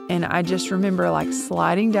And I just remember like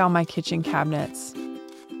sliding down my kitchen cabinets,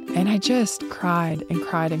 and I just cried and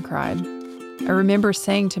cried and cried. I remember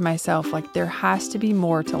saying to myself, like, there has to be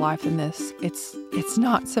more to life than this. It's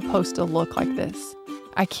not supposed to look like this.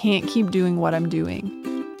 I can't keep doing what I'm doing.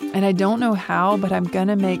 And I don't know how, but I'm going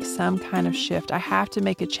to make some kind of shift. I have to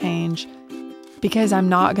make a change because I'm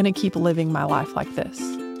not going to keep living my life like this.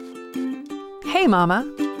 Hey, Mama,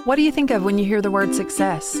 what do you think of when you hear the word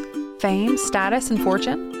success? Fame, status, and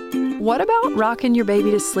fortune? What about rocking your baby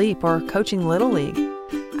to sleep or coaching Little League?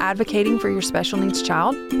 Advocating for your special needs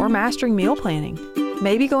child or mastering meal planning?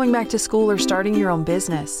 Maybe going back to school or starting your own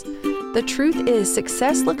business? The truth is,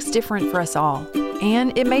 success looks different for us all,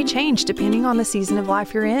 and it may change depending on the season of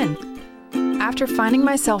life you're in. After finding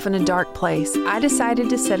myself in a dark place, I decided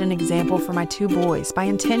to set an example for my 2 boys by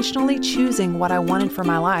intentionally choosing what I wanted for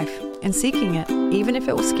my life and seeking it, even if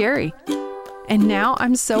it was scary. And now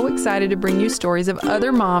I'm so excited to bring you stories of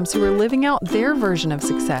other moms who are living out their version of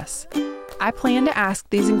success. I plan to ask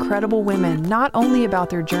these incredible women not only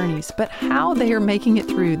about their journeys, but how they are making it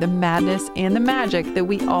through the madness and the magic that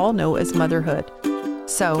we all know as motherhood.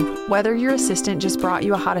 So, whether your assistant just brought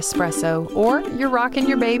you a hot espresso or you're rocking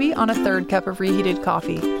your baby on a 3rd cup of reheated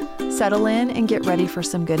coffee, settle in and get ready for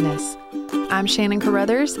some goodness. I'm Shannon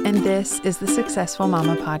Carruthers, and this is the Successful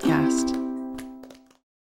Mama Podcast.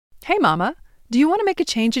 Hey, Mama, do you want to make a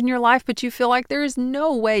change in your life, but you feel like there is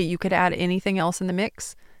no way you could add anything else in the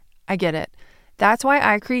mix? I get it. That's why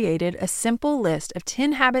I created a simple list of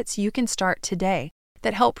 10 habits you can start today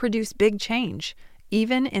that help produce big change,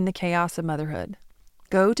 even in the chaos of motherhood.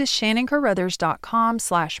 Go to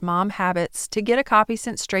shannoncarruthers.com/momhabits to get a copy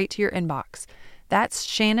sent straight to your inbox. That's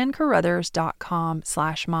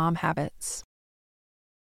shannoncarruthers.com/momhabits.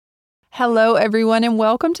 Hello, everyone, and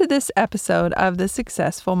welcome to this episode of the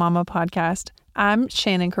Successful Mama Podcast. I'm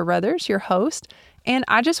Shannon Carruthers, your host, and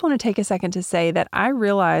I just want to take a second to say that I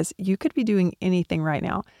realize you could be doing anything right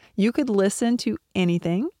now. You could listen to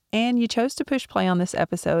anything, and you chose to push play on this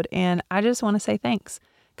episode, and I just want to say thanks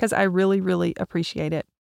because I really, really appreciate it.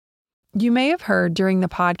 You may have heard during the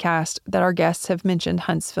podcast that our guests have mentioned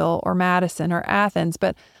Huntsville or Madison or Athens,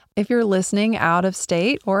 but if you're listening out of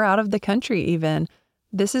state or out of the country even,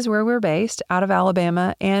 this is where we're based, out of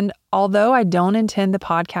Alabama. And although I don't intend the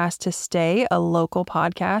podcast to stay a local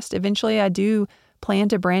podcast, eventually I do plan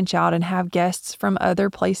to branch out and have guests from other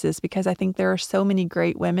places because I think there are so many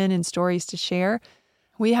great women and stories to share.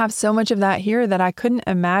 We have so much of that here that I couldn't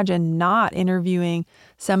imagine not interviewing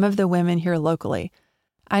some of the women here locally.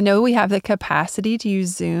 I know we have the capacity to use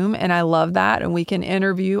Zoom, and I love that, and we can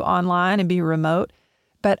interview online and be remote,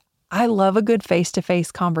 but I love a good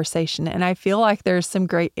face-to-face conversation, and I feel like there's some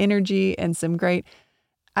great energy and some great,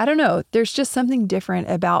 there's just something different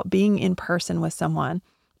about being in person with someone.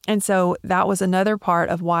 And so that was another part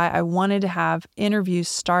of why I wanted to have interviews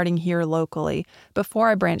starting here locally before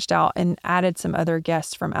I branched out and added some other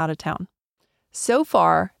guests from out of town. So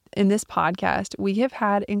far in this podcast, we have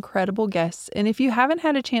had incredible guests. And if you haven't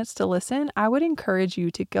had a chance to listen, I would encourage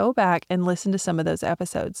you to go back and listen to some of those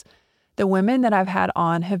episodes. The women that I've had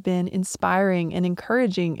on have been inspiring and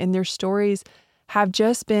encouraging, and their stories have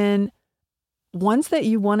just been ones that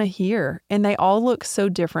you want to hear. And they all look so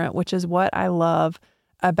different, which is what I love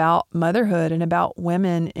about motherhood and about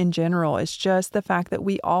women in general. It's just the fact that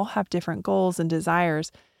we all have different goals and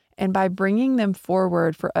desires. And by bringing them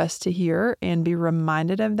forward for us to hear and be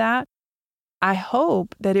reminded of that, I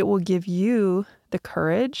hope that it will give you the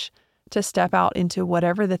courage to step out into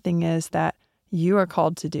whatever the thing is that you are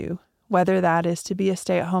called to do, whether that is to be a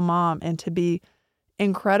stay-at-home mom and to be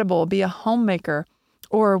incredible, be a homemaker,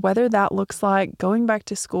 or whether that looks like going back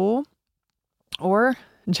to school or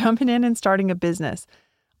jumping in and starting a business.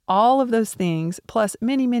 All of those things, plus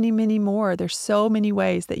many, many, many more. There's so many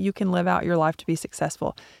ways that you can live out your life to be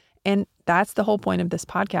successful. And that's the whole point of this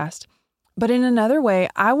podcast. But in another way,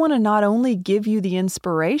 I want to not only give you the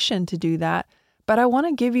inspiration to do that, but I want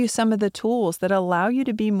to give you some of the tools that allow you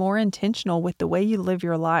to be more intentional with the way you live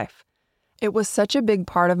your life. It was such a big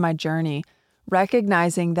part of my journey,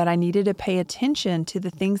 recognizing that I needed to pay attention to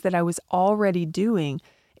the things that I was already doing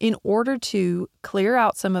in order to clear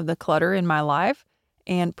out some of the clutter in my life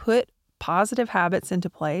and put positive habits into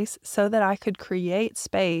place so that I could create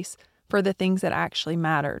space for the things that actually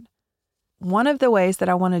mattered. One of the ways that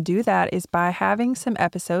I want to do that is by having some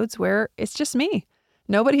episodes where it's just me.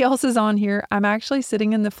 Nobody else is on here. I'm actually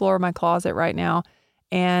sitting in the floor of my closet right now,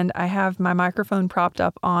 and I have my microphone propped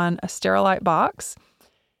up on a Sterilite box.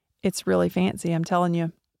 It's really fancy, I'm telling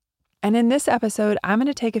you. And in this episode, I'm going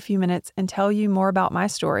to take a few minutes and tell you more about my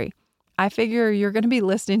story. I figure you're going to be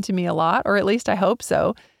listening to me a lot, or at least I hope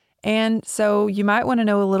so. And so you might want to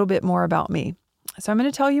know a little bit more about me. So I'm going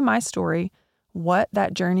to tell you my story, what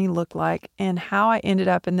that journey looked like, and how I ended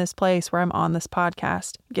up in this place where I'm on this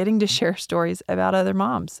podcast, getting to share stories about other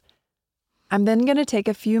moms. I'm then going to take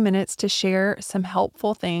a few minutes to share some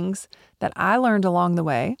helpful things that I learned along the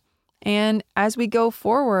way. And as we go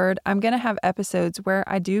forward, I'm going to have episodes where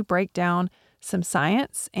I do break down some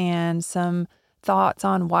science and some thoughts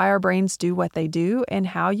on why our brains do what they do and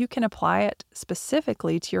how you can apply it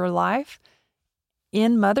specifically to your life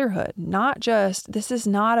in motherhood. This is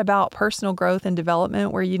not about personal growth and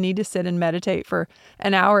development where you need to sit and meditate for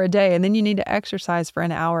an hour a day, and then you need to exercise for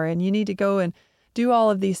an hour, and you need to go and do all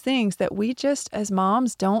of these things that we just as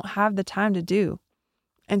moms don't have the time to do.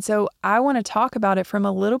 And so I want to talk about it from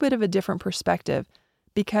a little bit of a different perspective,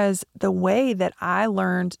 because the way that I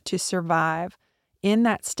learned to survive in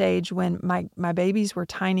that stage when my babies were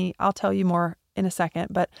tiny, I'll tell you more in a second,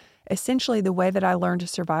 but essentially the way that I learned to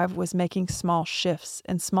survive was making small shifts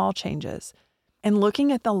and small changes and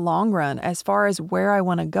looking at the long run as far as where I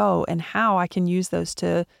want to go and how I can use those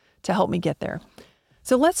to help me get there.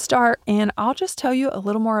 So let's start, and I'll just tell you a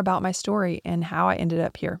little more about my story and how I ended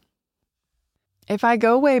up here. If I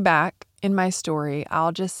go way back in my story,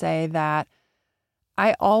 I'll just say that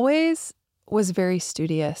I always was very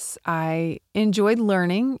studious. I enjoyed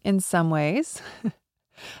learning in some ways,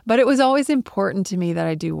 but it was always important to me that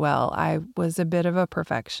I do well. I was a bit of a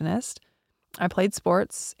perfectionist. I played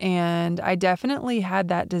sports, and I definitely had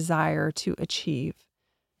that desire to achieve.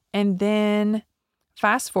 And then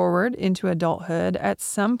fast forward into adulthood, at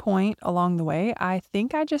some point along the way, I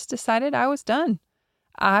think I just decided I was done.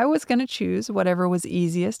 I was going to choose whatever was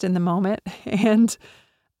easiest in the moment, and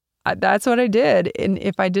that's what I did. And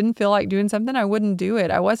if I didn't feel like doing something, I wouldn't do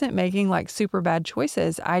it. I wasn't making like super bad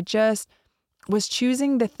choices. I just was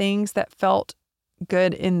choosing the things that felt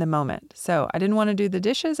good in the moment. So I didn't want to do the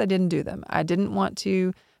dishes. I didn't do them. I didn't want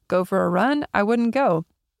to go for a run. I wouldn't go.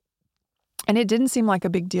 And it didn't seem like a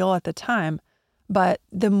big deal at the time. But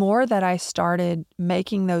the more that I started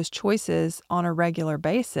making those choices on a regular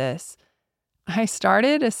basis, I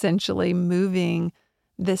started essentially moving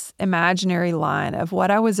this imaginary line of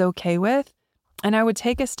what I was okay with, and I would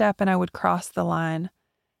take a step and I would cross the line.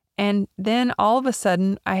 And then all of a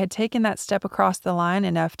sudden, I had taken that step across the line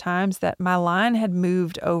enough times that my line had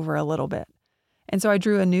moved over a little bit. And so I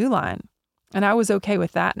drew a new line, and I was okay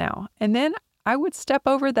with that now. And then I would step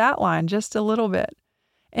over that line just a little bit.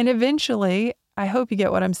 And eventually, I hope you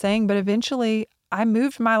get what I'm saying, but eventually I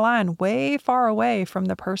moved my line way far away from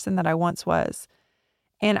the person that I once was.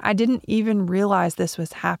 And I didn't even realize this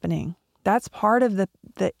was happening. That's part of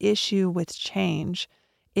the issue with change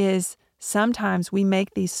is sometimes we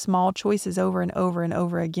make these small choices over and over and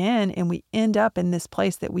over again, and we end up in this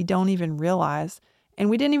place that we don't even realize,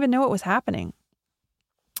 and we didn't even know it was happening.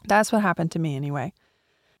 That's what happened to me anyway.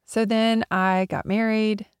 So then I got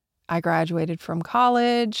married. I graduated from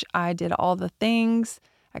college. I did all the things.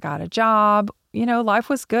 I got a job. Life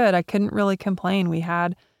was good. I couldn't really complain. We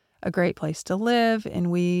had a great place to live,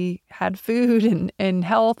 and we had food and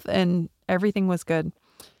health, and everything was good.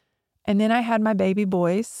 And then I had my baby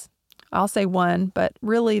boys. I'll say one, but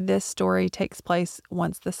really this story takes place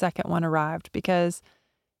once the second one arrived, because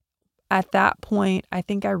at that point, I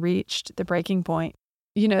think I reached the breaking point.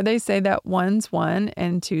 They say that one's one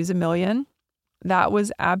and two's a million. That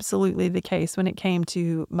was absolutely the case when it came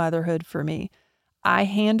to motherhood for me. I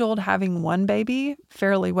handled having one baby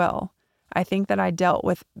fairly well. I think that I dealt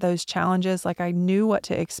with those challenges like I knew what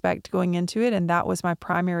to expect going into it, and that was my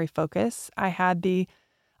primary focus. I had the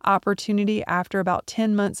opportunity after about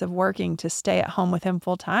 10 months of working to stay at home with him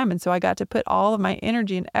full time, and so I got to put all of my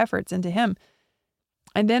energy and efforts into him.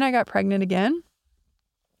 And then I got pregnant again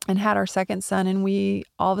and had our second son, and we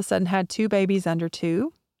all of a sudden had two babies under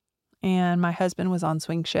 2, and my husband was on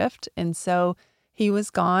swing shift, and so he was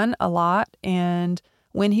gone a lot, and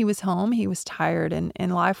when he was home, he was tired,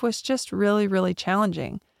 and life was just really, really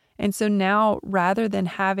challenging. And so now, rather than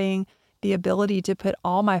having the ability to put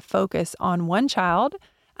all my focus on one child,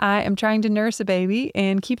 I am trying to nurse a baby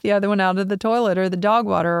and keep the other one out of the toilet or the dog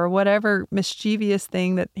water or whatever mischievous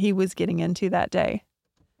thing that he was getting into that day.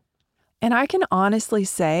 And I can honestly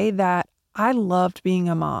say that I loved being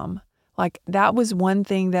a mom. Like, that was one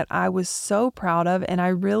thing that I was so proud of, and I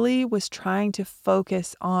really was trying to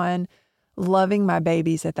focus on loving my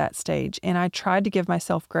babies at that stage. And I tried to give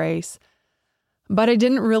myself grace, but I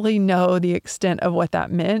didn't really know the extent of what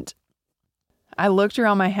that meant. I looked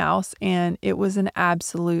around my house and it was an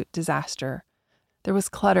absolute disaster. There was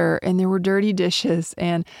clutter and there were dirty dishes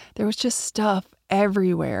and there was just stuff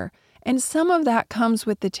everywhere. And some of that comes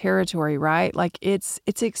with the territory, right? Like it's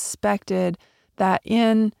expected that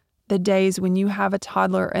in the days when you have a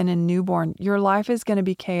toddler and a newborn, your life is going to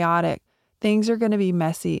be chaotic. Things are going to be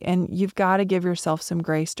messy, and you've got to give yourself some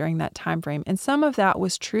grace during that time frame. And some of that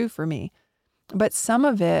was true for me. But some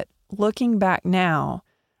of it, looking back now,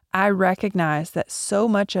 I recognize that so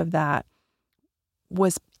much of that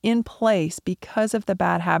was in place because of the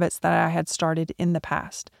bad habits that I had started in the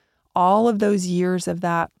past. All of those years of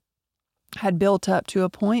that had built up to a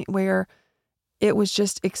point where it was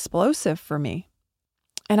just explosive for me.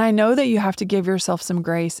 And I know that you have to give yourself some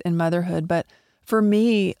grace in motherhood, but for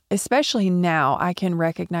me, especially now, I can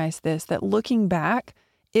recognize this, that looking back,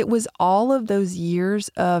 it was all of those years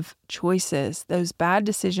of choices, those bad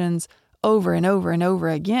decisions over and over and over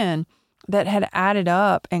again that had added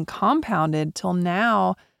up and compounded till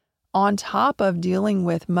now, on top of dealing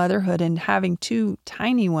with motherhood and having two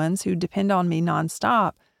tiny ones who depend on me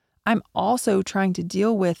nonstop. I'm also trying to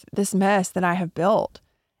deal with this mess that I have built.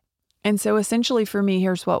 And so essentially for me,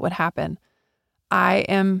 here's what would happen. I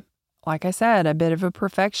am, like I said, a bit of a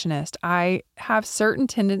perfectionist. I have certain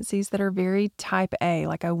tendencies that are very type A,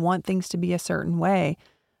 like I want things to be a certain way,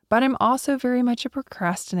 but I'm also very much a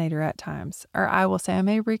procrastinator at times. Or I will say I'm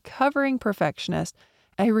a recovering perfectionist,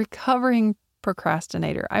 a recovering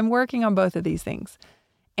procrastinator. I'm working on both of these things.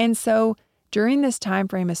 And so during this time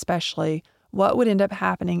frame especially, what would end up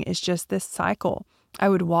happening is just this cycle. I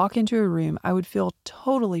would walk into a room, I would feel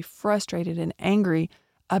totally frustrated and angry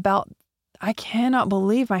about, I cannot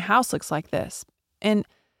believe my house looks like this. And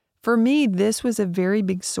for me, this was a very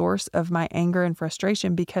big source of my anger and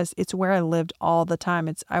frustration because it's where I lived all the time.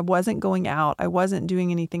 I wasn't going out. I wasn't doing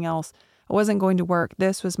anything else. I wasn't going to work.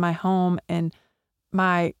 This was my home and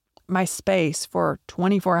my space for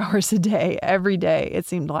 24 hours a day, every day, it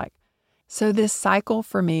seemed like. So this cycle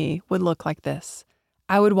for me would look like this.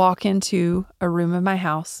 I would walk into a room of my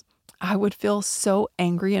house. I would feel so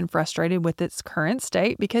angry and frustrated with its current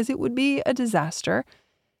state because it would be a disaster.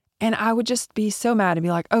 And I would just be so mad and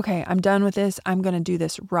be like, okay, I'm done with this. I'm going to do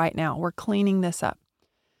this right now. We're cleaning this up.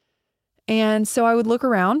 And so I would look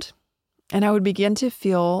around and I would begin to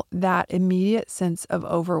feel that immediate sense of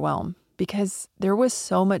overwhelm because there was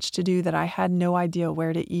so much to do that I had no idea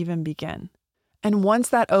where to even begin. And once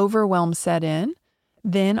that overwhelm set in,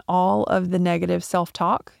 then all of the negative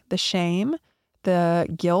self-talk, the shame, the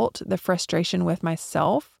guilt, the frustration with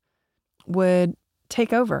myself would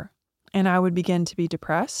take over. And I would begin to be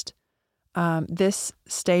depressed. This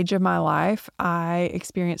stage of my life, I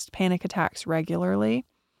experienced panic attacks regularly.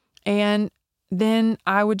 And then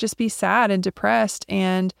I would just be sad and depressed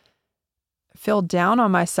and feel down on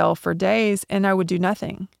myself for days, and I would do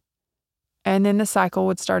nothing. And then the cycle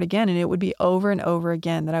would start again, and it would be over and over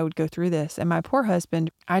again that I would go through this. And my poor husband,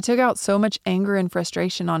 I took out so much anger and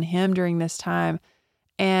frustration on him during this time.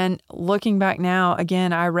 And looking back now,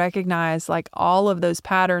 again, I recognize like all of those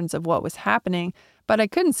patterns of what was happening, but I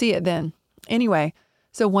couldn't see it then. Anyway,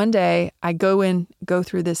 so one day I go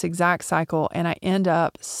through this exact cycle and I end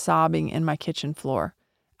up sobbing in my kitchen floor.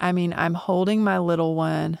 I mean, I'm holding my little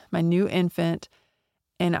one, my new infant,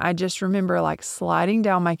 and I just remember like sliding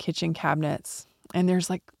down my kitchen cabinets and there's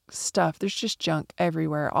like stuff, there's just junk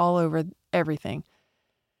everywhere, all over everything.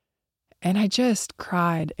 And I just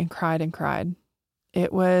cried and cried and cried.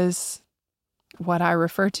 It was what I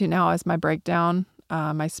refer to now as my breakdown,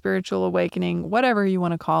 my spiritual awakening, whatever you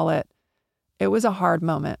want to call it. It was a hard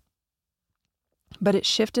moment, but it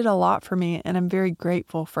shifted a lot for me, and I'm very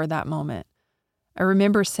grateful for that moment. I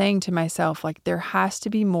remember saying to myself, like, there has to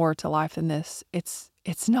be more to life than this.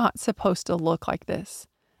 It's not supposed to look like this.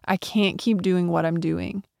 I can't keep doing what I'm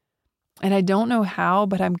doing. And I don't know how,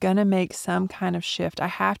 but I'm going to make some kind of shift. I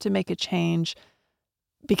have to make a change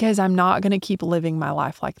because I'm not going to keep living my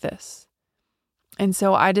life like this. And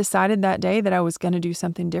so I decided that day that I was going to do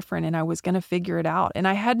something different and I was going to figure it out. And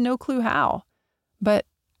I had no clue how. But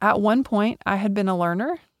at one point, I had been a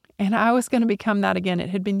learner and I was going to become that again. It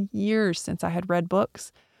had been years since I had read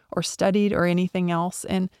books or studied or anything else.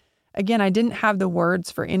 And again, I didn't have the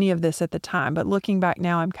words for any of this at the time. But looking back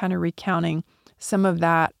now, I'm kind of recounting some of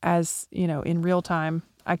that as, in real time,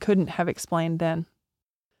 I couldn't have explained then.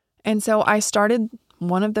 And so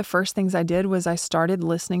one of the first things I did was I started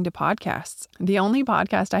listening to podcasts. The only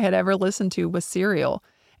podcast I had ever listened to was Serial.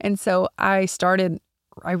 And so I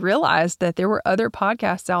realized that there were other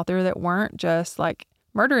podcasts out there that weren't just like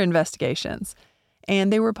murder investigations.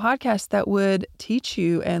 And they were podcasts that would teach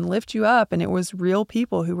you and lift you up. And it was real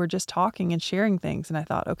people who were just talking and sharing things. And I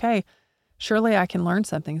thought, okay, surely I can learn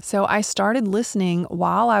something. So I started listening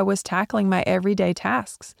while I was tackling my everyday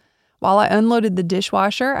tasks. While I unloaded the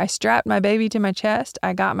dishwasher, I strapped my baby to my chest.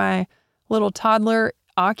 I got my little toddler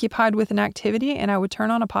occupied with an activity and I would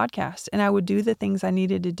turn on a podcast and I would do the things I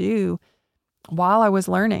needed to do while I was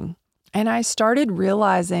learning. And I started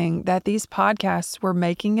realizing that these podcasts were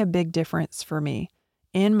making a big difference for me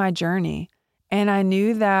in my journey. And I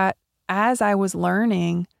knew that as I was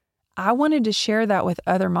learning, I wanted to share that with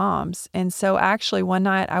other moms. And so actually one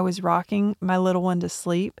night I was rocking my little one to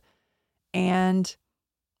sleep and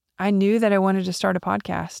I knew that I wanted to start a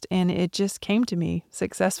podcast, and it just came to me,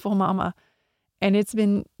 Successful Mama. And it's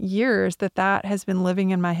been years that has been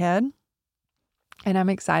living in my head. And I'm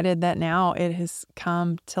excited that now it has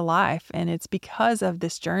come to life. And it's because of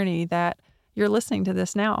this journey that you're listening to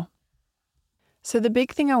this now. So the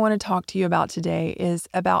big thing I want to talk to you about today is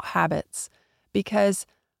about habits, because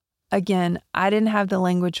again, I didn't have the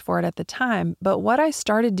language for it at the time, but what I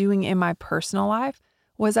started doing in my personal life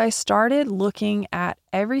was I started looking at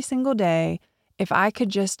every single day if I could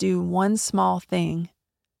just do one small thing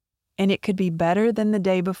and it could be better than the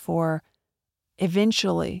day before.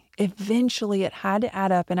 Eventually it had to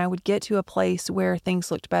add up and I would get to a place where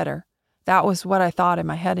things looked better. That was what I thought in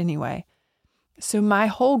my head anyway. So my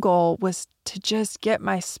whole goal was to just get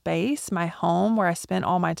my space, my home where I spent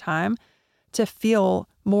all my time, to feel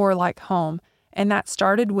more like home. And that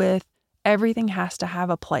started with everything has to have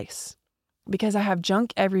a place, because I have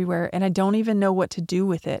junk everywhere and I don't even know what to do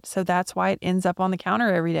with it. So that's why it ends up on the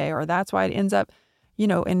counter every day, or that's why it ends up,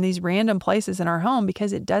 in these random places in our home,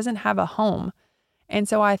 because it doesn't have a home. And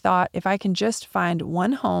so I thought, if I can just find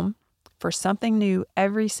one home for something new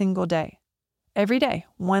every single day, every day,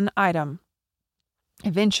 one item,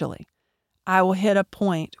 eventually I will hit a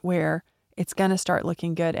point where it's going to start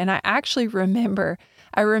looking good. And I actually remember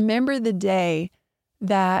the day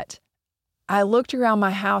that I looked around my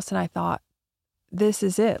house and I thought, this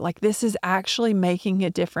is it. Like, this is actually making a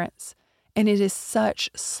difference. And it is such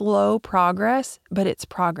slow progress, but it's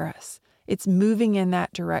progress. It's moving in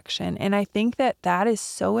that direction. And I think that is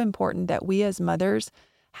so important, that we as mothers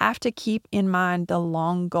have to keep in mind the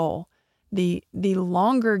long goal. The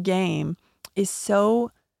longer game is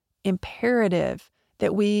so imperative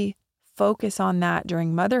that we focus on that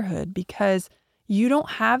during motherhood, because you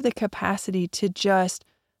don't have the capacity to just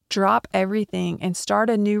drop everything and start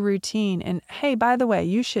a new routine. And hey, by the way,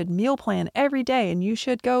 you should meal plan every day, and you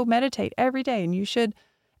should go meditate every day, and you should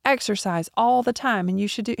exercise all the time, and you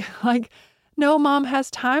should do no mom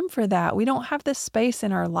has time for that. We don't have the space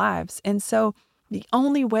in our lives. And so the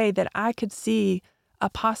only way that I could see a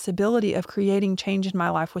possibility of creating change in my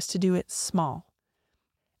life was to do it small.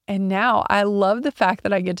 And now I love the fact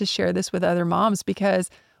that I get to share this with other moms, because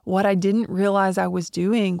what I didn't realize I was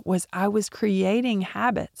doing was I was creating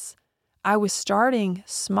habits. I was starting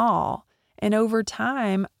small. And over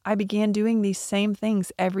time, I began doing these same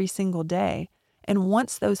things every single day. And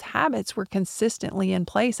once those habits were consistently in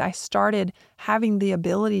place, I started having the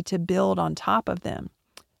ability to build on top of them.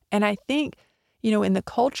 And I think, in the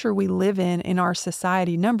culture we live in our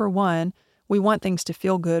society, number one, we want things to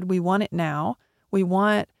feel good. We want it now. We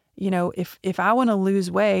want, if I want to lose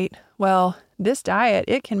weight, well, this diet,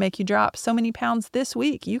 it can make you drop so many pounds this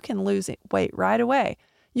week. You can lose weight right away.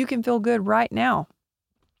 You can feel good right now.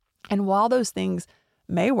 And while those things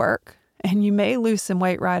may work and you may lose some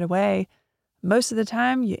weight right away, most of the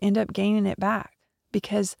time you end up gaining it back,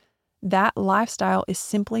 because that lifestyle is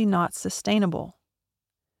simply not sustainable.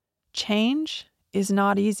 Change is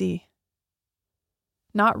not easy.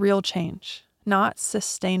 Not real change, not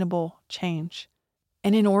sustainable change.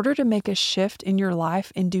 And in order to make a shift in your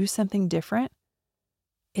life and do something different,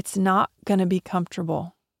 it's not going to be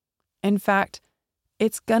comfortable. In fact,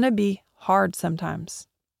 it's going to be hard sometimes.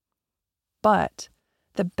 But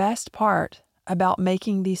the best part about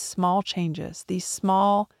making these small changes, these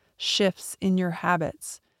small shifts in your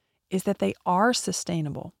habits, is that they are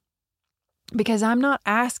sustainable. Because I'm not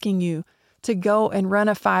asking you to go and run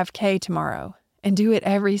a 5K tomorrow and do it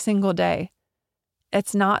every single day.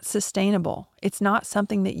 It's not sustainable. It's not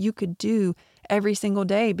something that you could do every single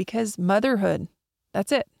day, because motherhood,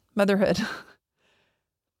 that's it, motherhood.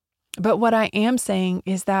 But what I am saying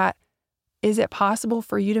is that, is it possible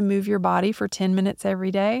for you to move your body for 10 minutes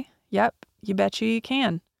every day? Yep, you bet you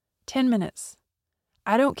can. 10 minutes.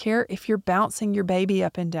 I don't care if you're bouncing your baby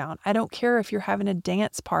up and down. I don't care if you're having a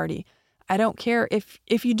dance party. I don't care if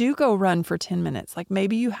you do go run for 10 minutes. Like,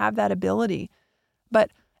 maybe you have that ability. But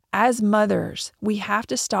as mothers, we have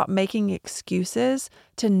to stop making excuses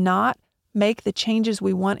to not make the changes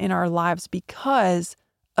we want in our lives because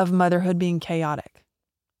of motherhood being chaotic.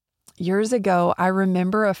 Years ago, I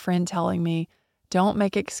remember a friend telling me, don't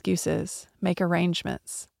make excuses, make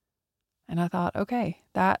arrangements. And I thought, okay,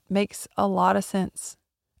 that makes a lot of sense,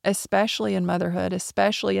 especially in motherhood,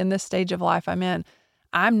 especially in this stage of life I'm in.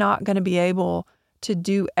 I'm not going to be able to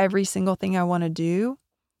do every single thing I want to do,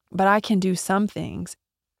 but I can do some things.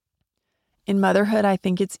 In motherhood, I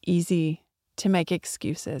think it's easy to make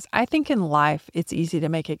excuses. I think in life, it's easy to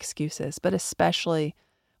make excuses, but especially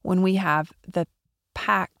when we have the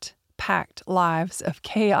packed lives of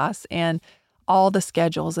chaos and all the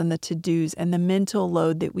schedules and the to-dos and the mental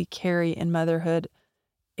load that we carry in motherhood,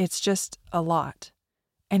 it's just a lot.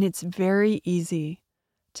 And it's very easy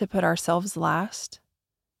to put ourselves last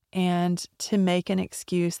and to make an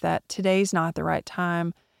excuse that today's not the right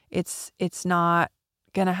time. It's not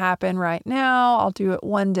going to happen right now. I'll do it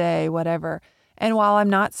one day, whatever. And while I'm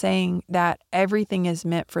not saying that everything is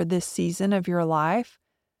meant for this season of your life,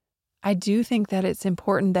 I do think that it's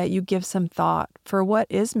important that you give some thought for what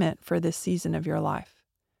is meant for this season of your life.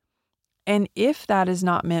 And if that is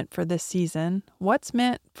not meant for this season, what's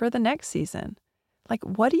meant for the next season? Like,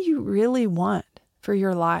 what do you really want for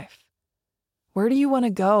your life? Where do you want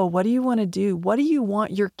to go? What do you want to do? What do you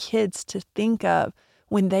want your kids to think of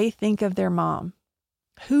when they think of their mom?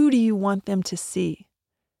 Who do you want them to see?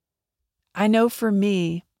 I know for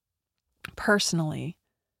me, personally,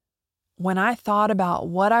 when I thought about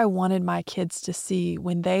what I wanted my kids to see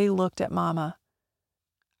when they looked at mama,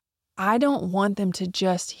 I don't want them to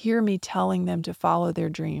just hear me telling them to follow their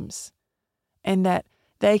dreams and that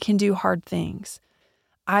they can do hard things.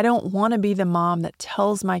 I don't want to be the mom that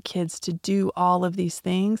tells my kids to do all of these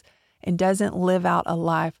things and doesn't live out a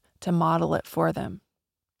life to model it for them.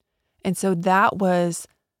 And so that was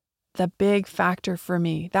the big factor for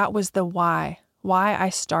me. That was the why I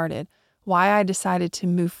started, why I decided to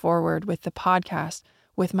move forward with the podcast,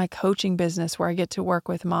 with my coaching business where I get to work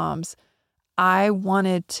with moms. I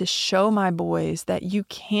wanted to show my boys that you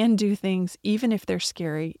can do things even if they're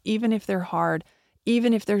scary, even if they're hard,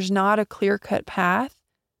 even if there's not a clear-cut path.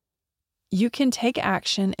 You can take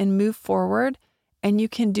action and move forward, and you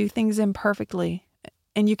can do things imperfectly,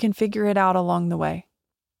 and you can figure it out along the way.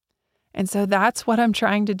 And so that's what I'm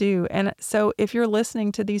trying to do. And so if you're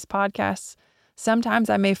listening to these podcasts, sometimes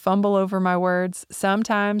I may fumble over my words.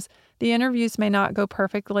 Sometimes the interviews may not go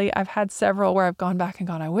perfectly. I've had several where I've gone back and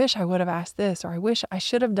gone, I wish I would have asked this, or I wish I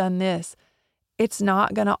should have done this. It's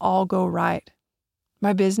not going to all go right.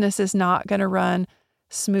 My business is not going to run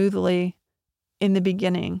smoothly in the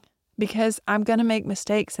beginning because I'm going to make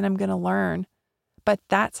mistakes and I'm going to learn. But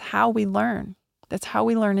that's how we learn. That's how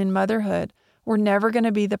we learn in motherhood. We're never going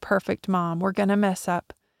to be the perfect mom. We're going to mess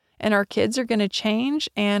up. And our kids are going to change,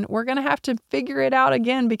 and we're going to have to figure it out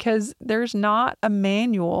again because there's not a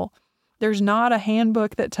manual. There's not a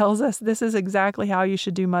handbook that tells us this is exactly how you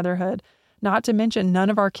should do motherhood. Not to mention,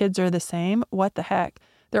 none of our kids are the same. What the heck?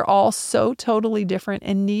 They're all so totally different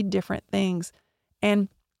and need different things. And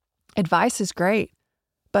advice is great,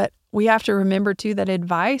 but we have to remember too that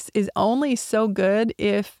advice is only so good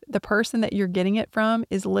if the person that you're getting it from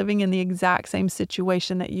is living in the exact same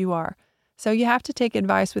situation that you are. So you have to take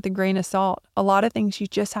advice with a grain of salt. A lot of things you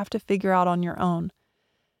just have to figure out on your own.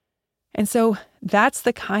 And so that's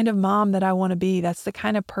the kind of mom that I want to be. That's the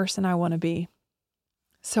kind of person I want to be.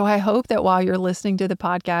 So I hope that while you're listening to the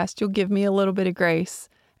podcast, you'll give me a little bit of grace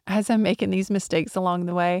as I'm making these mistakes along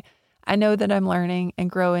the way. I know that I'm learning and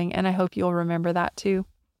growing, and I hope you'll remember that too.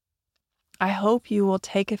 I hope you will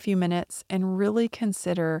take a few minutes and really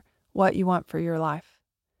consider what you want for your life.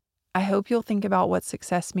 I hope you'll think about what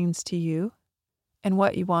success means to you and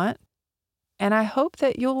what you want. And I hope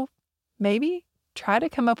that you'll maybe try to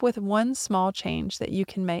come up with one small change that you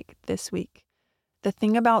can make this week. The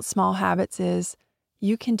thing about small habits is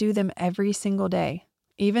you can do them every single day,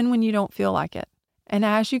 even when you don't feel like it. And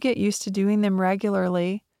as you get used to doing them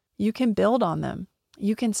regularly, you can build on them.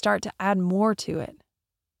 You can start to add more to it,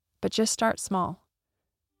 but just start small.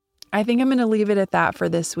 I think I'm going to leave it at that for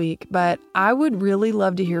this week, but I would really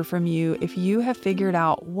love to hear from you if you have figured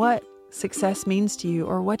out what success means to you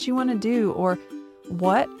or what you want to do or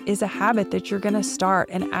what is a habit that you're going to start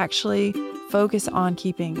and actually focus on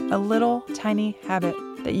keeping, a little tiny habit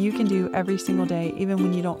that you can do every single day, even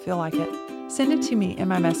when you don't feel like it. Send it to me in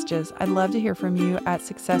my messages. I'd love to hear from you at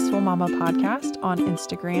Successful Mama Podcast on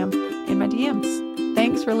Instagram in my DMs.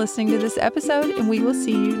 Thanks for listening to this episode, and we will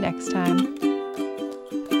see you next time.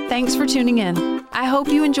 Thanks for tuning in. I hope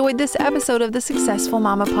you enjoyed this episode of the Successful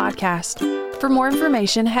Mama Podcast. For more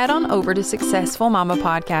information, head on over to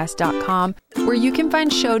successfulmamapodcast.com, where you can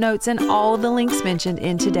find show notes and all of the links mentioned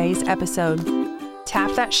in today's episode.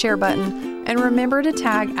 Tap that share button and remember to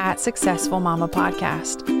tag at Successful Mama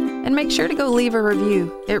Podcast. And make sure to go leave a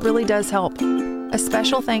review. It really does help. A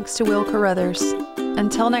special thanks to Will Carruthers.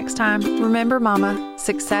 Until next time, remember, Mama,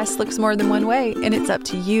 success looks more than one way, and it's up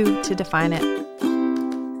to you to define it.